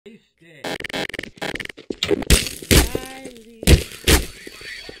Oh,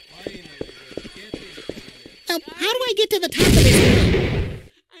 how do I get to the top of this room?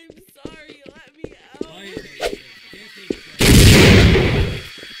 I'm sorry, let me out.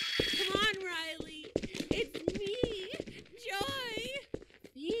 Come on, Riley. It's me, Joy.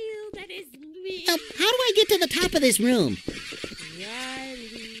 Feel that is me. Oh, how do I get to the top of this room?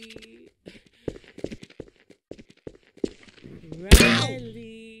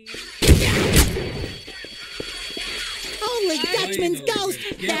 Riley. Holy Dutchman's ghost!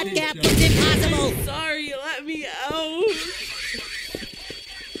 That gap looks impossible! I'm sorry, let me out.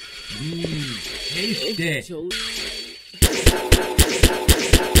 Taste it.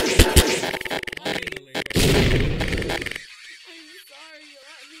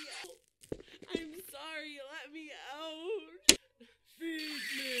 I'm sorry, let me out. Feed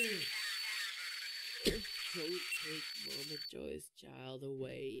me. Don't take Mama Joy's child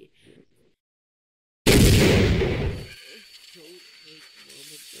away. Don't take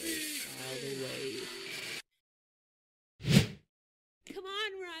Mama Joy's child away. Come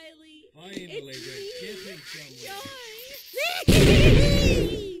on, Riley. Finally, we're getting somewhere. Joy.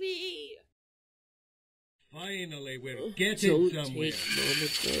 Me. Finally, we're getting Don't somewhere. take Mama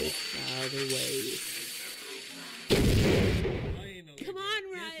Joy's child away. Finally, Come we're on,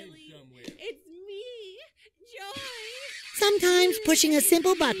 getting Riley. somewhere. It's me, Joy. Sometimes pushing a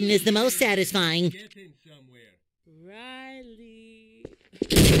simple button is the most satisfying. Getting somewhere. Riley.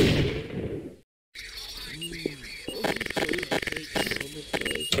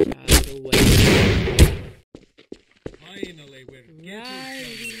 Finally, we're getting somewhere.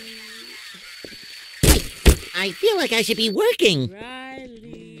 I feel like I should be working.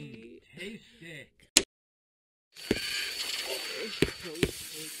 Riley. Taste it.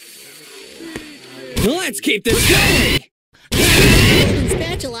 Let's keep this going! Golden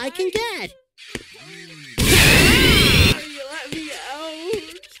spatula I can get. Sorry, let me out.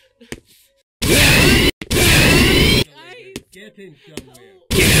 Getting somewhere.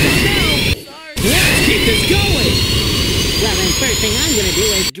 Sorry. Let's keep this going! Well, then first thing I'm gonna do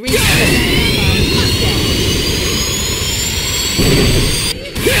is drink out of that mustache.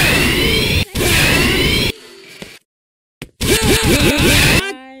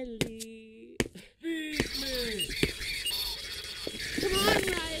 Riley. Feed me. Come on,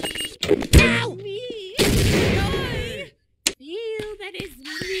 Riley. Ow! Me. Joy. Feel that is me.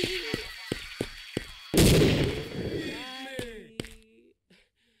 Riley.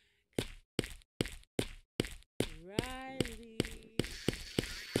 Riley.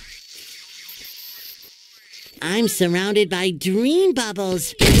 I'm surrounded by dream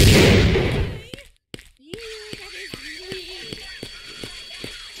bubbles. Feel that is me.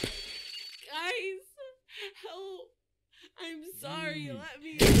 Guys, help. I'm sorry, let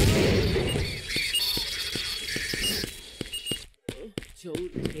me out.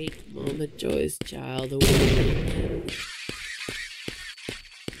 Don't take Mama Joy's child away.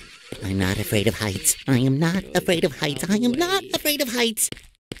 I'm not afraid of heights. I am not afraid of heights. I am not afraid of heights.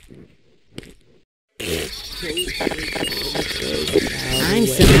 I'm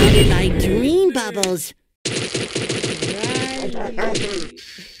surrounded by dream bubbles.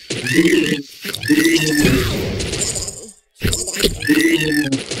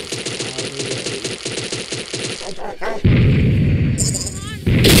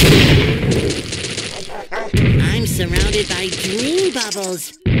 I'm surrounded by dream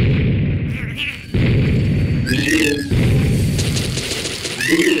bubbles.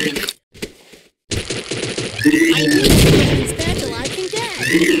 I need the golden spatula I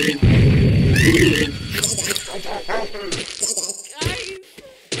can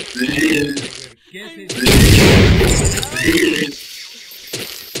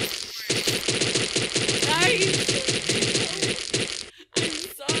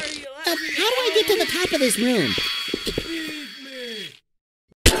How do I get to the top of this room?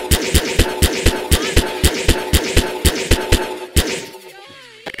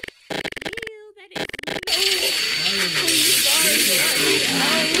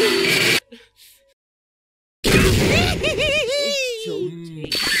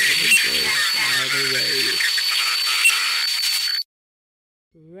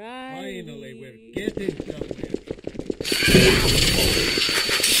 Finally, we're getting somewhere.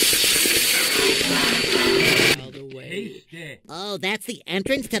 Taste it. Oh, that's the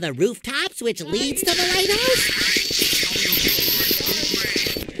entrance to the rooftops, which leads to the lighthouse?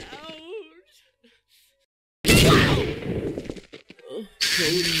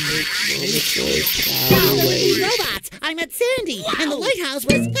 Robots! I met Sandy, and the lighthouse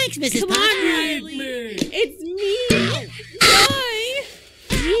was... Thanks, Mrs. Come Potts. on, Riley. It's me, Joy.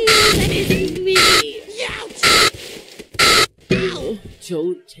 is me. Oh,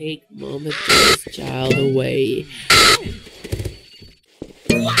 don't take Mama Joy's child away.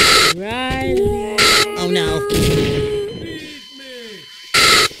 Riley. Oh no.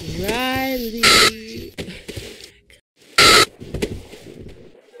 Riley.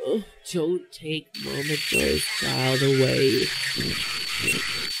 Oh, don't take Mama Joy's child away.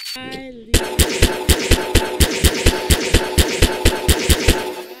 Riley.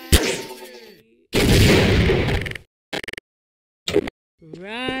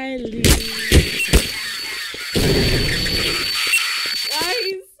 Riley.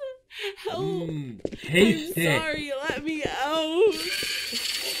 Guys, help. Taste I'm it. sorry, let me out.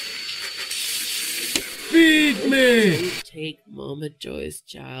 Feed me. Don't take Mama Joy's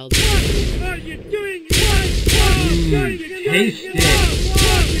child. Are you doing it right? Taste it.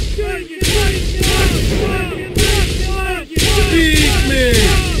 Feed me.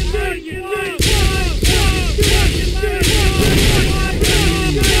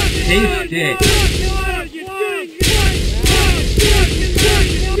 Taste it.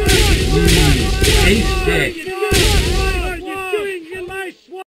 Taste it.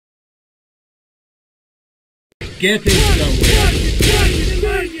 Get it somewhere.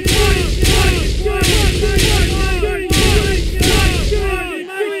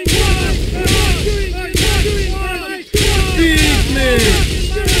 Feed me.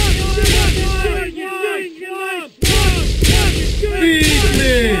 Feed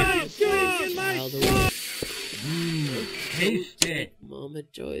me. Child away. Taste it. Mama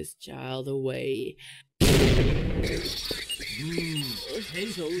Joy's child away. Taste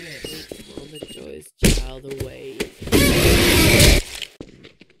Don't it. take Mama Joy's child away.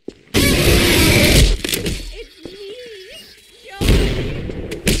 It's me, Joy.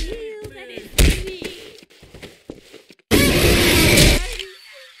 You, that is me. Finally,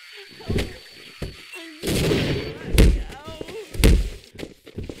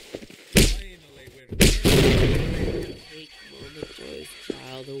 we're Take Mama Joy's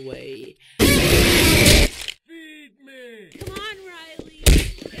child away. feed me. Come on, Riley.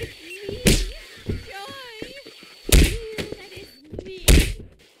 It's me, Joy. You, that is me.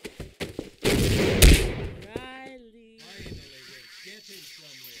 Riley. Finally, we're getting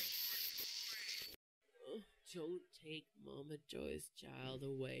somewhere. Oh, don't take Mama Joy's child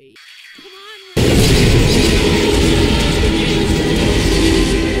away. Come on, Riley.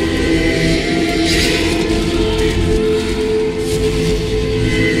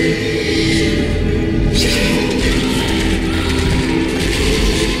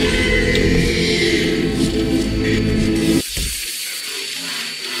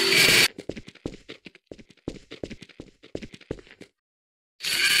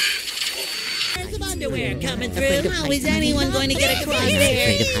 Some underwear coming through. How is anyone going to get across there?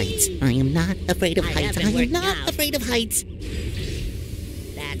 Afraid of heights. I am not afraid of heights. I am not afraid of heights.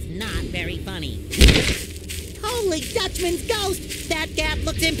 That's not very funny. Holy Dutchman's ghost! That gap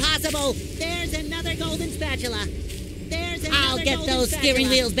looks impossible. There's another golden spatula. There's another I'll get those steering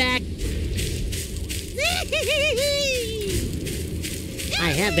wheels back.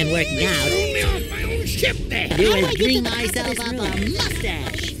 I have been working out. Threw me off my own ship there. Do is dream myself up a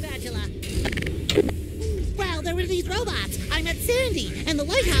mustache. Well, there were these robots. I met Sandy, and the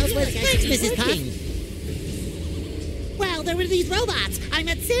lighthouse was... Thanks, Mrs. Puff. Well, there were these robots. I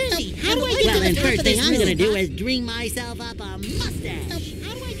met Sandy. How do I get to the top of this room? Well, the first thing I'm going to do is dream myself up a mustache.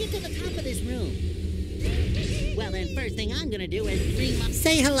 How do I get to the top of this room? Well, then, first thing I'm going to do is dream up...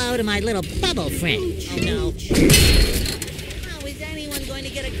 Say hello to my little bubble friend. Oh, no. How is anyone going to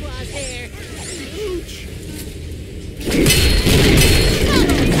get across there?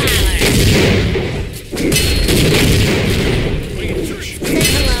 Bubble power! Say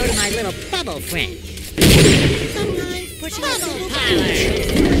hello to my little bubble friend. Sometimes pushing bubble power.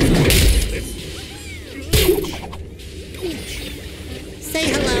 Say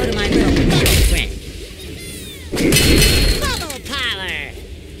hello to my little bubble friend. Bubble power.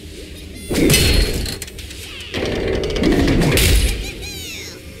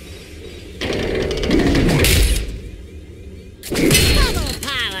 Bubble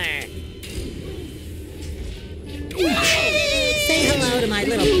power. Say hello to my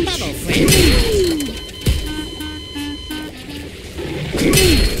little bubble friend.